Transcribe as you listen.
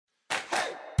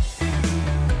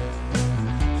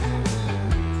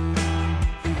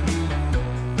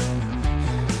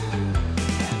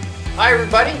Hi,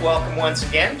 everybody. Welcome once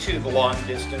again to the Long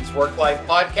Distance Work Life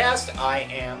Podcast. I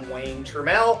am Wayne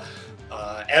Trammell.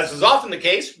 As is often the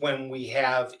case when we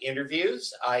have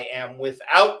interviews, I am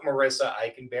without Marissa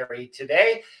Eikenberry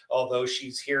today, although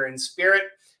she's here in spirit.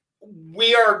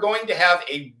 We are going to have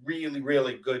a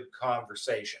really good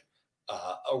conversation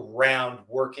around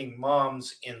working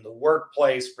moms in the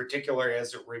workplace, particularly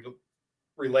as it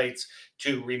relates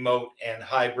to remote and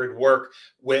hybrid work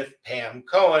with Pam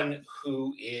Cohen,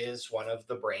 who is one of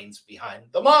the brains behind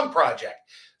the Mom Project.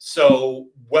 So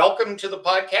welcome to the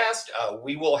podcast.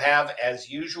 We will have, as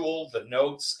usual, the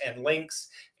notes and links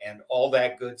and all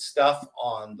that good stuff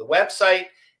on the website.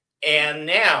 And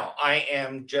now I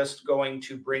am just going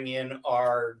to bring in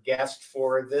our guest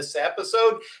for this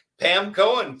episode, Pam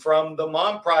Cohen from the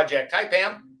Mom Project. Hi,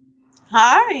 Pam.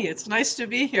 Hi, it's nice to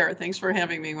be here. Thanks for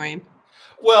having me, Wayne.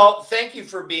 Well, thank you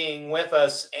for being with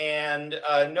us. And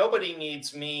nobody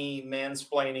needs me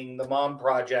mansplaining the Mom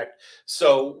Project.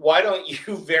 So why don't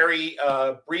you very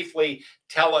briefly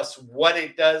tell us what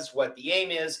it does, what the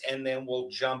aim is, and then we'll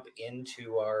jump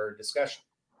into our discussion.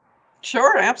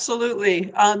 Sure, absolutely.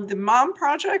 The Mom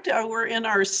Project, we're in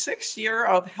our 6th year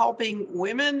of helping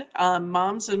women,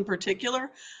 moms in particular,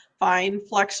 find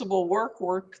flexible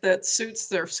work that suits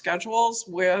their schedules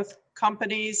with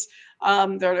companies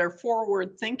that are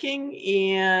forward thinking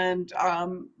and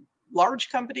large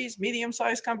companies,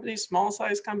 medium-sized companies,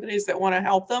 small-sized companies that want to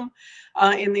help them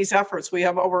in these efforts. We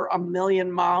have over 1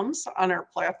 million moms on our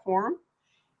platform,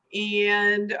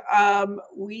 and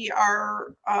we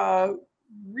are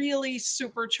really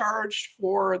supercharged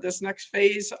for this next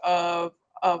phase of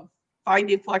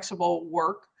finding flexible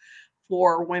work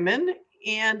for women.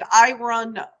 And I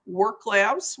run Work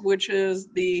Labs, which is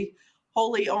the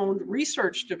wholly owned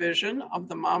research division of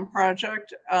the Mom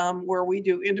Project, where we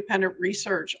do independent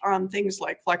research on things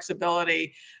like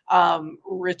flexibility,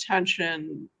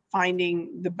 retention,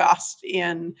 finding the best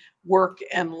in work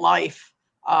and life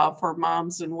for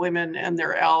moms and women and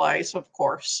their allies, of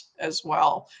course, as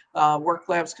well. Work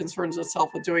Labs concerns itself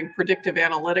with doing predictive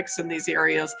analytics in these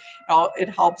areas. It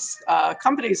helps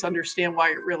companies understand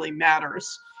why it really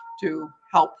matters to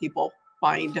help people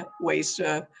find ways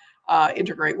to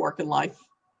integrate work and life.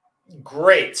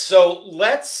 Great. So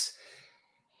let's,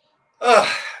 I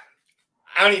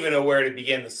don't even know where to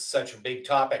begin. This is such a big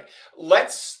topic.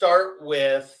 Let's start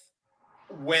with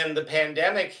when the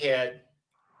pandemic hit.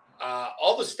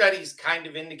 All the studies kind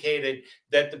of indicated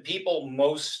that the people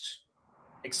most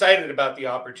excited about the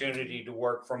opportunity to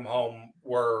work from home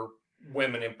were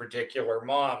women, in particular,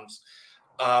 moms.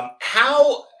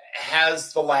 How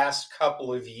has the last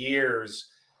couple of years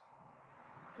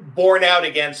borne out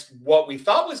against what we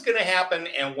thought was going to happen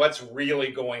and what's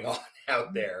really going on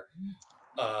out there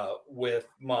with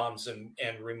moms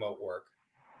and remote work?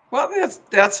 Well,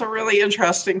 that's a really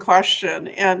interesting question,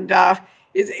 and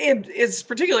it's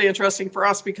particularly interesting for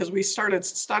us because we started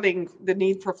studying the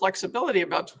need for flexibility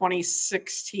about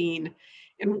 2016.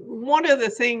 And one of the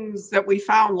things that we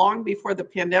found long before the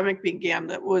pandemic began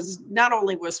that was not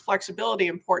only was flexibility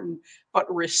important,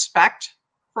 but respect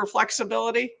for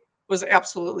flexibility was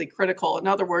absolutely critical. In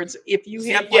other words, if you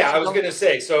had Yeah, I was going flexibility, to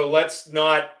say, so let's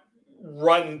not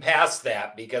run past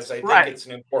that because I think right? it's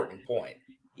an important point.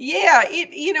 Yeah,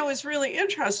 it's really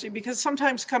interesting because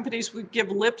sometimes companies would give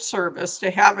lip service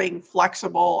to having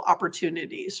flexible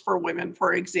opportunities for women,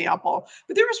 for example,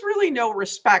 but there was really no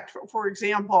respect. For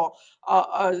example,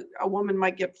 a woman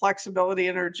might get flexibility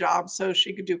in her job so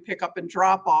she could do pick up and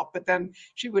drop off, but then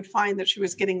she would find that she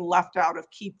was getting left out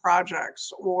of key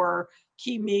projects or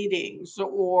key meetings,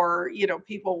 or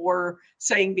people were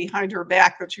saying behind her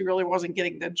back that she really wasn't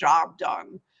getting the job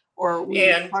done. Or we would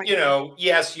And find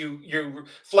yes, you're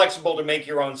flexible to make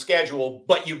your own schedule,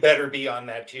 but you better be on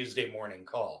that Tuesday morning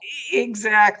call.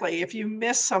 Exactly. If you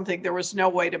missed something, there was no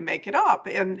way to make it up,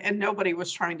 and nobody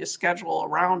was trying to schedule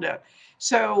around it.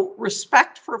 So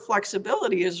respect for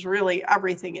flexibility is really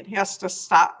everything. It has to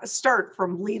start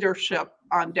from leadership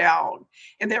on down.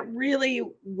 And that really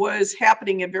was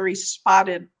happening in very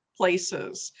spotted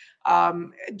places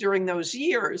during those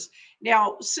years.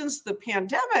 Now, since the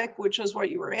pandemic, which is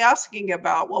what you were asking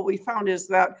about, what we found is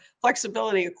that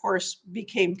flexibility, of course,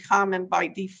 became common by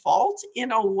default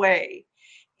in a way.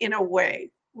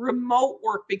 Remote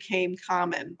work became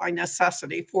common by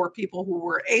necessity for people who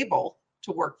were able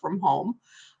to work from home.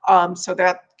 So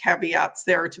that caveat's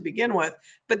there to begin with.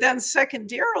 But then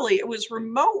secondarily, it was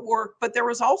remote work, but there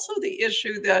was also the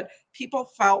issue that people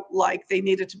felt like they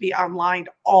needed to be online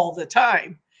all the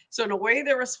time. So in a way,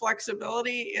 there was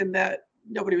flexibility in that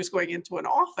nobody was going into an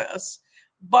office,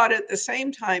 but at the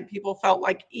same time, people felt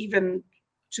like even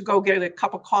to go get a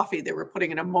cup of coffee, they were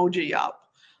putting an emoji up.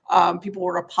 People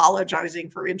were apologizing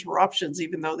for interruptions,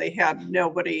 even though they had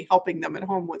nobody helping them at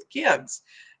home with kids.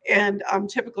 And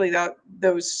typically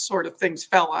those sort of things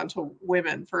fell onto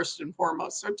women first and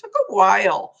foremost. So it took a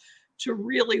while to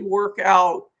really work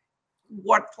out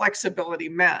what flexibility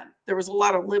meant. There was a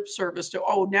lot of lip service to,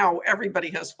 oh, now everybody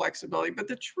has flexibility. But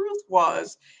the truth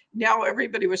was, now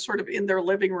everybody was sort of in their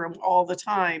living room all the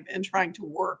time and trying to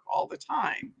work all the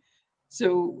time.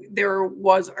 So there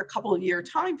was a couple of year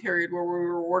time period where we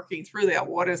were working through that.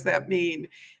 What does that mean?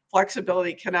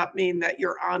 Flexibility cannot mean that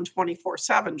you're on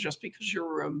 24/7 just because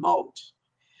you're remote.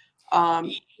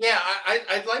 Yeah,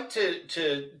 I'd like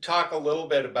to talk a little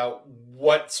bit about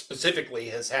what specifically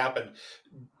has happened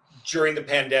during the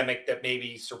pandemic that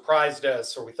maybe surprised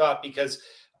us or we thought, because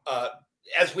uh,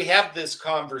 as we have this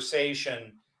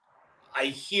conversation, I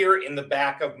hear in the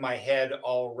back of my head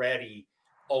already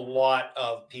a lot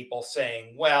of people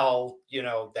saying, well,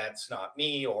 that's not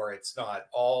me, or it's not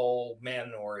all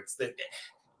men, or it's that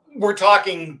we're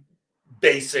talking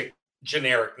basic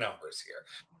generic numbers here.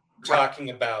 We're Right. talking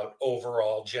about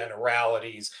overall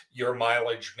generalities. Your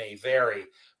mileage may vary.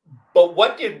 But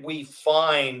what did we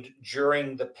find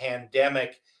during the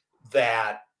pandemic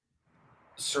that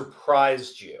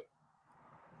surprised you?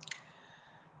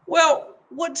 Well,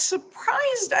 what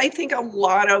surprised, I think, a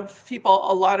lot of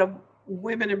people, a lot of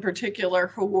women in particular,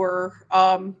 who were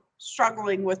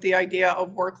struggling with the idea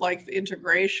of work life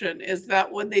integration is that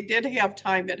when they did have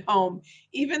time at home,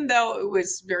 even though it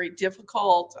was very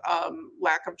difficult,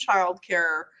 lack of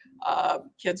childcare,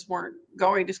 kids weren't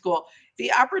going to school,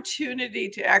 the opportunity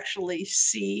to actually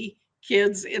see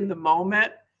kids in the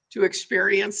moment, to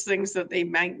experience things that they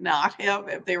might not have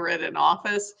if they were at an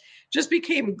office, just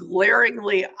became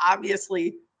glaringly,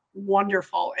 obviously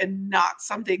wonderful and not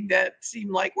something that seemed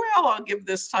like, well, I'll give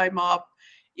this time up.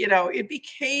 It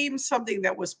became something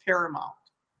that was paramount.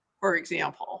 For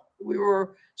example, we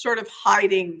were sort of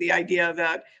hiding the idea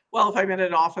that, well, if I'm in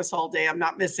an office all day, I'm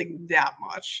not missing that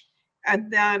much.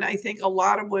 And then I think a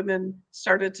lot of women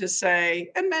started to say,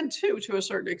 and men too, to a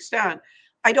certain extent,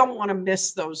 I don't want to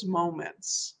miss those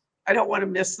moments. I don't want to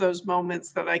miss those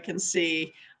moments that I can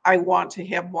see. I want to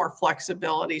have more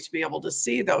flexibility to be able to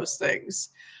see those things.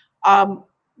 Um,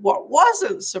 what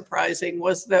wasn't surprising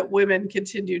was that women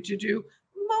continued to do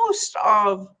most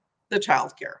of the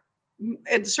childcare,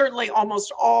 and certainly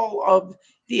almost all of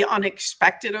the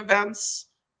unexpected events,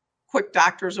 quick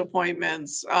doctor's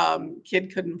appointments,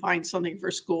 kid couldn't find something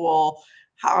for school,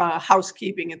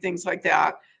 housekeeping, and things like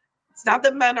that. It's not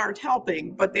that men aren't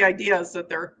helping, but the idea is that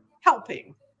they're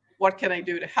helping. What can I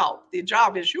do to help? The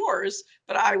job is yours,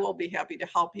 but I will be happy to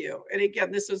help you. And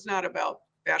again, this is not about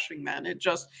bashing men. It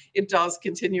does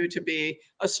continue to be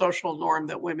a social norm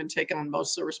that women take on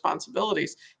most of the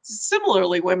responsibilities.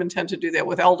 Similarly, women tend to do that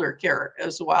with elder care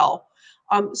as well.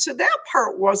 So that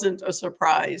part wasn't a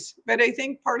surprise. But I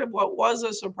think part of what was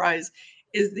a surprise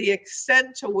is the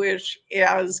extent to which,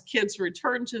 as kids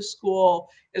returned to school,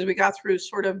 as we got through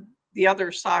sort of the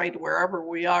other side, wherever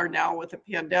we are now with the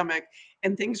pandemic,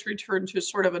 and things returned to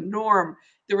sort of a norm,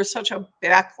 there was such a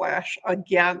backlash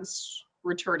against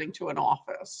returning to an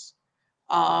office.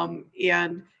 Um,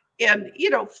 and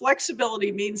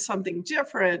flexibility means something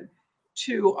different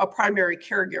to a primary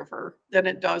caregiver than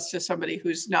it does to somebody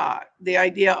who's not. The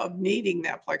idea of needing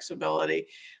that flexibility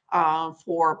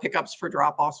for pickups, for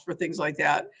drop-offs, for things like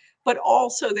that, but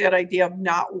also that idea of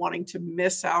not wanting to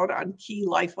miss out on key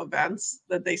life events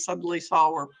that they suddenly saw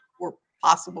were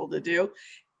possible to do,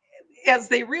 as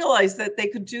they realized that they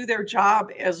could do their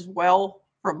job as well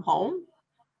from home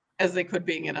as they could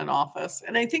being in an office.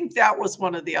 And I think that was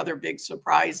one of the other big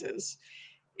surprises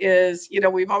is,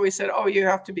 we've always said, oh, you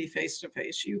have to be face to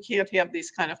face. You can't have these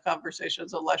kind of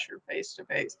conversations unless you're face to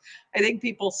face. I think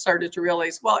people started to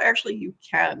realize, well, actually you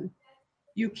can.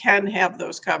 You can have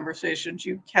those conversations.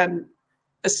 You can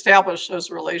establish those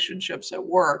relationships at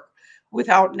work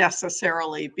without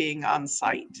necessarily being on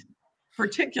site,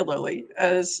 particularly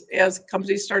as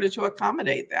companies started to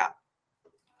accommodate that.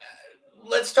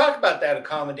 Let's talk about that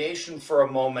accommodation for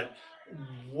a moment.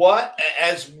 What,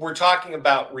 as we're talking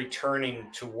about returning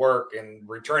to work and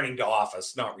returning to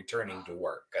office, not returning to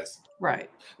work, because Right.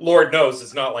 Lord knows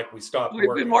it's not like we stopped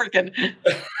We've been working.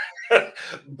 working.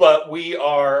 But we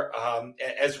are,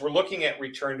 as we're looking at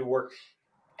return to work,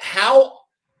 how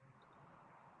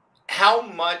how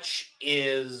much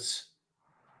is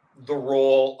the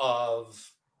role of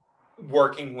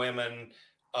working women,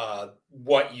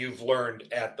 what you've learned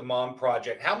at the Mom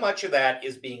Project, how much of that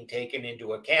is being taken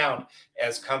into account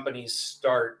as companies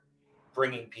start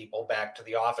bringing people back to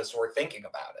the office or thinking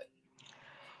about it?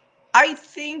 I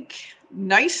think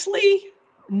nicely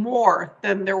more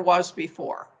than there was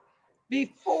before.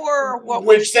 Before what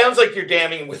we Which sounds like you're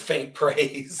damning with faint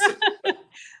praise. Well,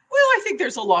 I think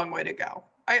there's a long way to go.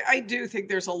 I do think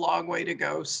there's a long way to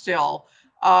go still.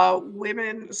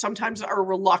 Women sometimes are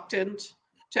reluctant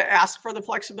to ask for the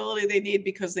flexibility they need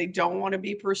because they don't want to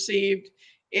be perceived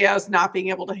as not being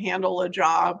able to handle a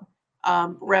job,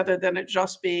 rather than it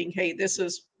just being, hey, this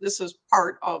is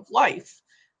part of life,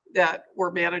 that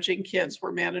we're managing kids,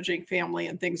 we're managing family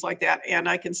and things like that, and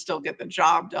I can still get the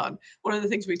job done. One of the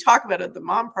things we talk about at the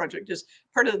Mom Project is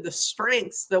part of the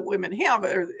strengths that women have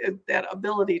are that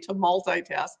ability to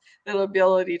multitask, that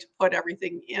ability to put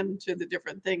everything into the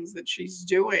different things that she's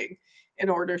doing in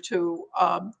order to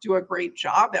do a great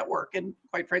job at work. And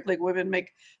quite frankly, women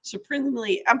make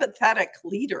supremely empathetic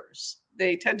leaders.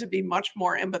 They tend to be much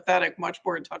more empathetic, much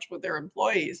more in touch with their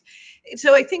employees.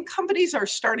 So I think companies are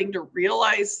starting to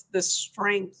realize the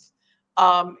strength,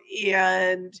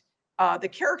 and the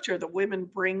character that women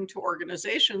bring to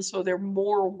organizations, so they're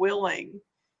more willing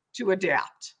to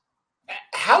adapt.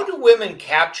 How do women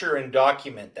capture and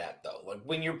document that though? Like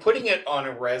when you're putting it on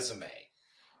a resume,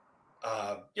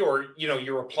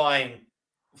 you're applying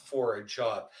for a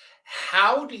job.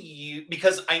 How do you?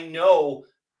 Because I know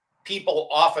people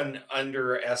often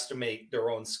underestimate their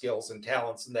own skills and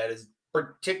talents, and that is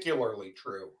particularly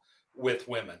true with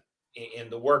women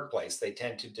in the workplace. They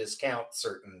tend to discount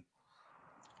certain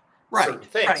Right,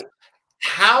 things. right.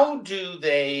 How do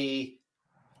they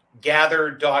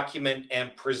gather, document,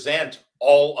 and present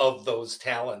all of those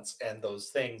talents and those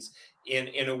things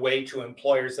in a way to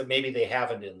employers that maybe they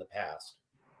haven't in the past?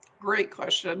 Great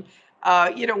question.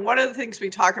 One of the things we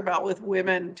talk about with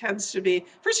women tends to be,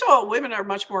 first of all, women are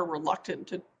much more reluctant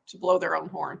to blow their own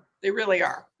horn. They really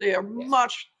are. They are Yes.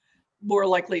 much more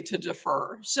likely to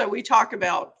defer. So we talk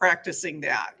about practicing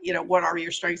that. What are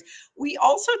your strengths? We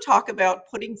also talk about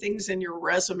putting things in your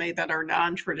resume that are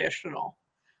non-traditional,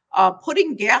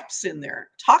 putting gaps in there.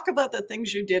 Talk about the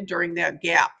things you did during that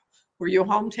gap. Were you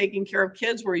home taking care of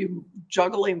kids? Were you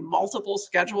juggling multiple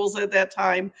schedules at that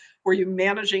time? Were you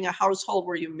managing a household?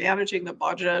 Were you managing the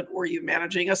budget? Were you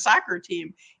managing a soccer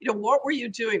team? What were you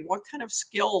doing? What kind of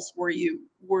skills were you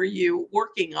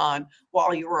working on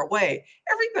while you were away?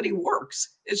 Everybody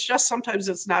works. It's just sometimes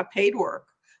it's not paid work.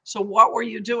 So what were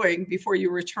you doing before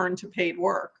you returned to paid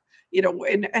work?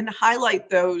 And highlight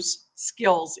those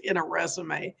skills in a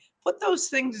resume. Put those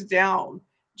things down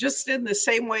just in the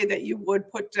same way that you would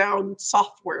put down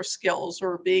software skills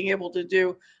or being able to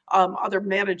do other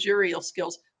managerial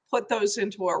skills. Put those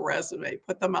into a resume,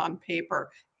 put them on paper,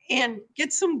 and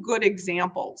get some good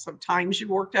examples of times you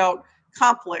worked out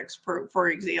conflicts, for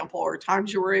example, or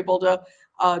times you were able to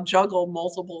juggle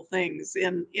multiple things,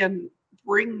 and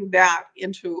bring that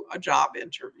into a job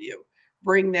interview.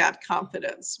 Bring that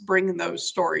confidence, bring those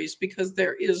stories, because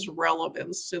there is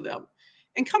relevance to them.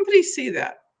 And companies see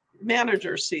that,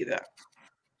 managers see that.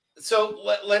 So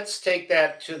let's take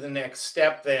that to the next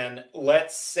step then.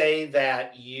 Let's say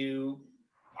that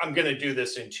I'm going to do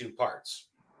this in two parts: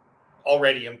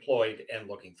 already employed and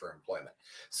looking for employment.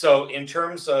 So, in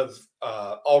terms of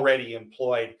already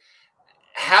employed,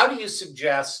 how do you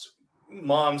suggest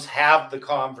moms have the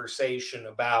conversation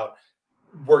about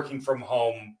working from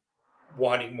home,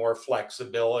 wanting more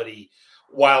flexibility,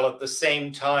 while at the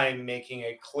same time making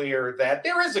it clear that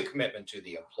there is a commitment to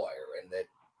the employer and that?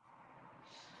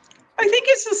 I think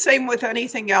it's the same with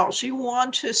anything else. You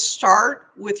want to start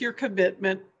with your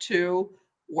commitment to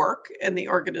work and the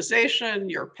organization,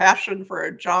 your passion for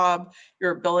a job,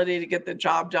 your ability to get the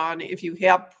job done. If you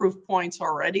have proof points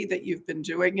already that you've been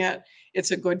doing it,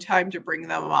 it's a good time to bring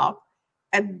them up.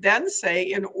 And then say,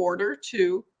 in order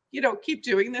to, keep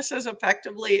doing this as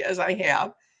effectively as I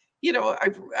have,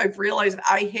 I've realized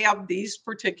I have these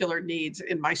particular needs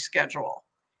in my schedule,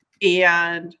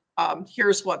 and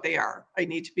here's what they are. I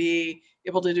need to be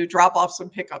able to do drop offs and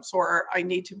pickups, or I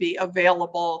need to be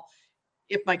available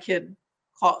if my kid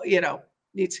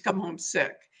needs to come home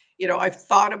sick. I've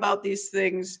thought about these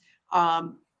things.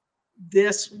 Um,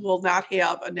 this will not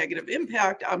have a negative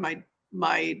impact on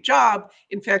my job.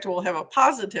 In fact, it will have a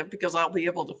positive because I'll be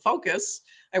able to focus.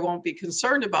 I won't be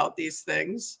concerned about these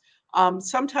things.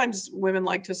 Sometimes women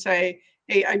like to say,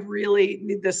 hey, I really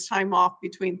need this time off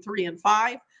between 3 and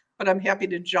 5, but I'm happy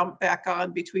to jump back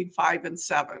on between 5 and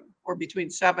 7 or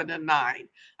between 7 and 9.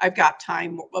 I've got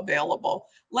time available.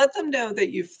 Let them know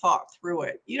that you've thought through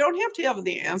it. You don't have to have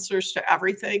the answers to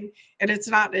everything, and it's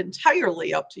not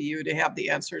entirely up to you to have the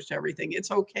answers to everything. It's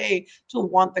okay to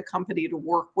want the company to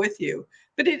work with you,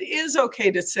 but it is okay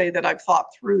to say that I've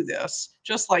thought through this,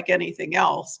 just like anything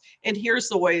else. And here's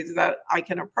the way that I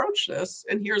can approach this,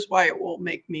 and here's why it will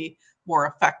make me more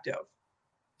effective.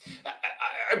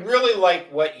 I really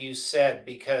like what you said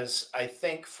because I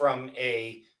think from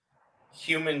a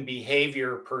human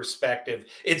behavior perspective,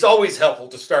 it's always helpful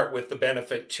to start with the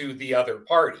benefit to the other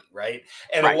party, right?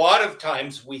 And a Right. lot of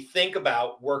times we think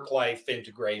about work life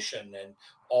integration and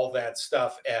all that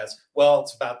stuff as well,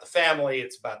 it's about the family,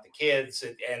 it's about the kids,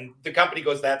 and the company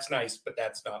goes, that's nice, but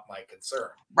that's not my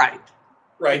concern. Right.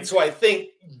 Right. So I Exactly.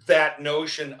 think that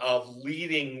notion of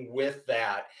leading with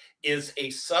that is a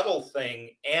subtle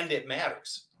thing and it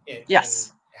matters in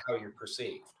Yes. how you're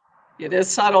perceived. It is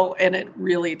subtle and it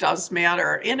really does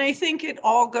matter. And I think it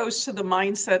all goes to the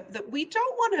mindset that we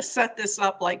don't want to set this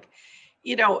up like,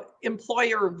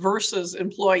 employer versus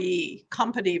employee,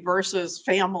 company versus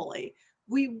family.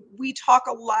 We talk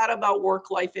a lot about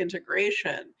work-life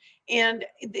integration. And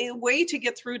the way to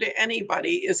get through to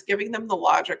anybody is giving them the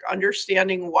logic,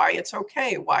 understanding why it's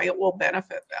okay, why it will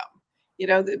benefit them.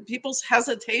 The people's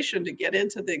hesitation to get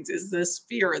into things is this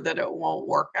fear that it won't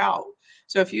work out.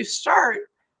 So if you start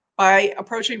by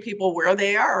approaching people where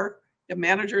they are. The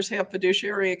managers have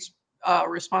fiduciary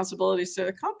responsibilities to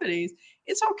the companies.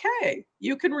 It's okay.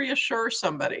 You can reassure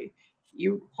somebody.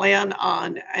 You plan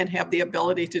on and have the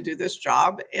ability to do this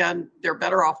job, and they're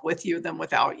better off with you than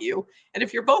without you. And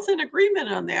if you're both in agreement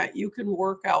on that, you can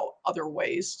work out other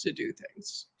ways to do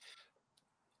things.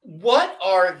 What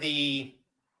are the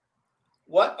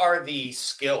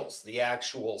skills, the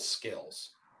actual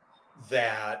skills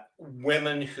that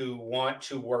women who want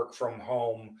to work from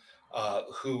home,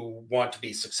 who want to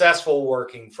be successful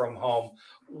working from home,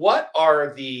 what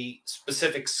are the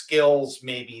specific skills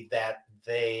maybe that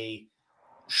they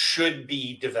should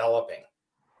be developing?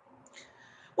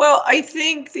 Well, I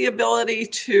think the ability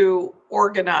to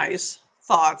organize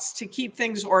thoughts, to keep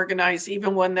things organized,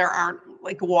 even when there aren't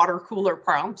like water cooler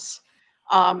prompts.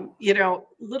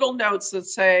 Little notes that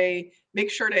say, make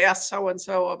sure to ask so and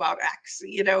so about X,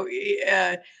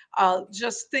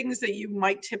 just things that you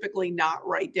might typically not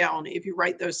write down. If you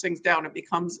write those things down, it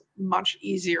becomes much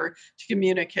easier to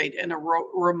communicate in a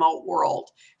remote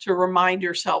world, to remind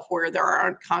yourself where there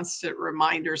aren't constant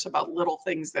reminders about little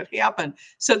things that happen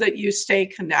so that you stay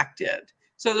connected.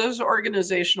 So those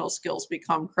organizational skills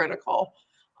become critical.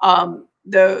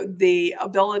 The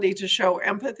ability to show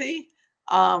empathy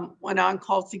when on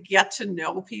call, to get to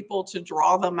know people, to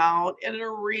draw them out in an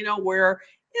arena where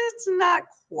it's not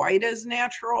quite as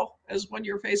natural as when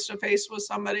you're face to face with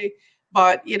somebody.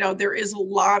 But there is a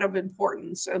lot of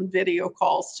importance in video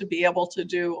calls to be able to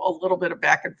do a little bit of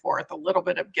back and forth, a little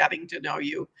bit of getting to know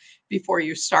you before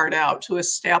you start out, to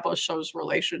establish those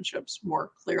relationships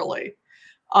more clearly.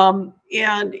 And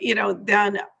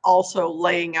then also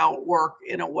laying out work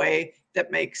in a way that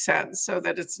makes sense so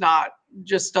that it's not,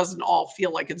 just doesn't all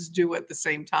feel like it's due at the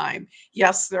same time.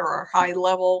 Yes, there are high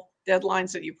level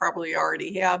deadlines that you probably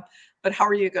already have, but how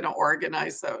are you going to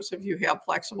organize those? If you have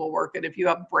flexible work and if you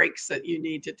have breaks that you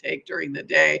need to take during the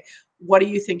day, what do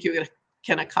you think you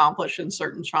can accomplish in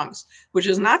certain chunks? Which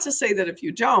is not to say that if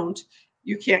you don't,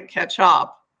 you can't catch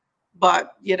up,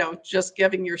 but just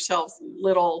giving yourself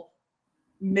little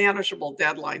manageable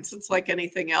deadlines. It's like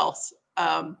anything else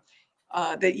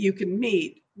that you can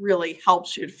meet really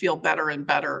helps you to feel better and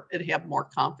better and have more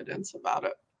confidence about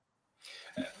it.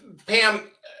 Pam,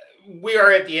 we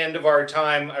are at the end of our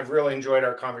time. I've really enjoyed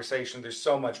our conversation. There's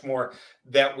so much more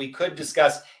that we could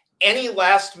discuss. Any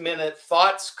last minute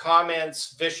thoughts,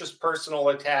 comments, vicious personal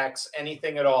attacks,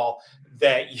 anything at all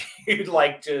that you'd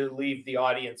like to leave the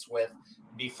audience with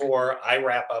before I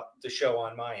wrap up the show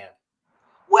on my end?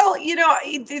 Well,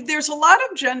 there's a lot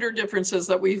of gender differences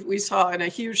that we saw in a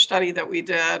huge study that we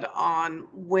did on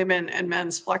women and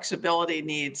men's flexibility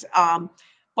needs.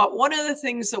 But one of the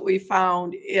things that we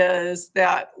found is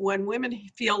that when women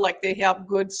feel like they have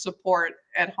good support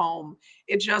at home,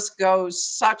 it just goes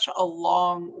such a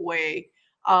long way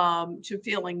to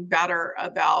feeling better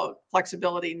about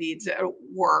flexibility needs at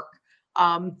work.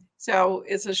 So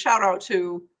it's a shout out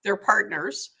to their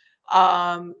partners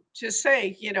to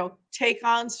say, take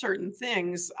on certain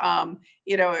things.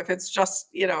 If it's just,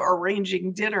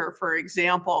 arranging dinner, for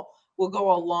example, will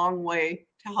go a long way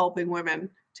to helping women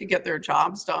to get their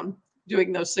jobs done.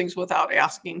 Doing those things without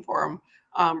asking for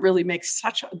them really makes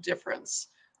such a difference.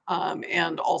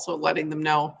 And also letting them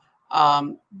know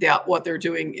that what they're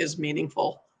doing is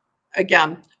meaningful.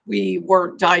 Again, we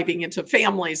weren't diving into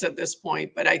families at this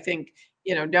point, but I think,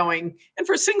 knowing, and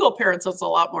for single parents, it's a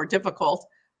lot more difficult,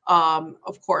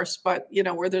 of course, but,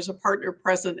 where there's a partner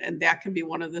present and that can be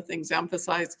one of the things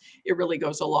emphasized, it really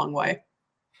goes a long way.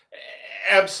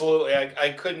 Absolutely.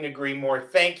 I couldn't agree more.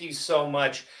 Thank you so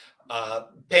much,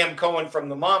 Pam Cohen from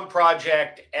the Mom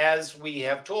Project. As we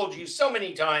have told you so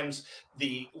many times,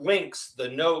 the links, the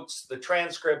notes, the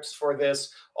transcripts for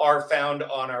this are found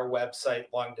on our website,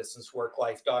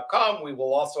 longdistanceworklife.com. We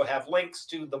will also have links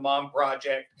to the Mom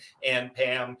Project and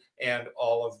Pam and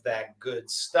all of that good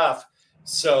stuff.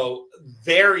 So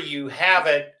there you have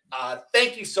it.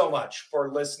 Thank you so much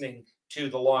for listening to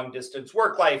the Long Distance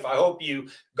Work Life. I hope you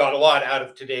got a lot out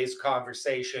of today's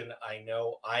conversation. I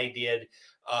know I did.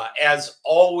 As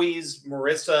always,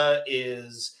 Marissa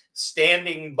is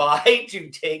standing by to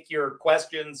take your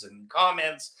questions and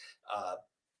comments,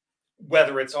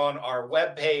 whether it's on our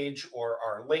webpage or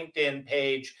our LinkedIn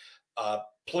page.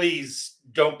 Please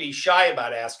don't be shy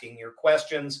about asking your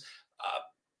questions.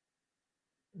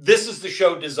 This is the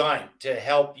show designed to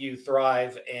help you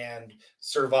thrive and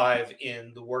survive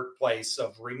in the workplace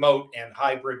of remote and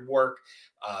hybrid work.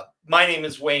 My name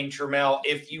is Wayne Trammell.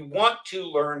 If you want to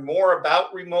learn more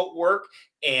about remote work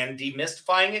and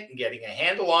demystifying it and getting a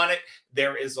handle on it,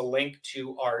 there is a link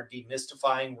to our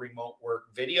Demystifying Remote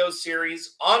Work video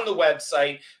series on the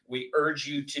website. We urge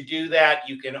you to do that.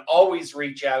 You can always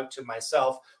reach out to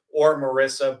myself or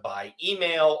Marissa by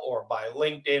email or by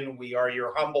LinkedIn. We are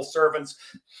your humble servants.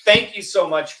 Thank you so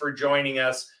much for joining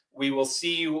us. We will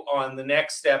see you on the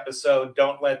next episode.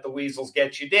 Don't let the weasels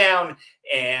get you down,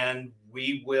 and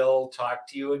we will talk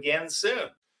to you again soon.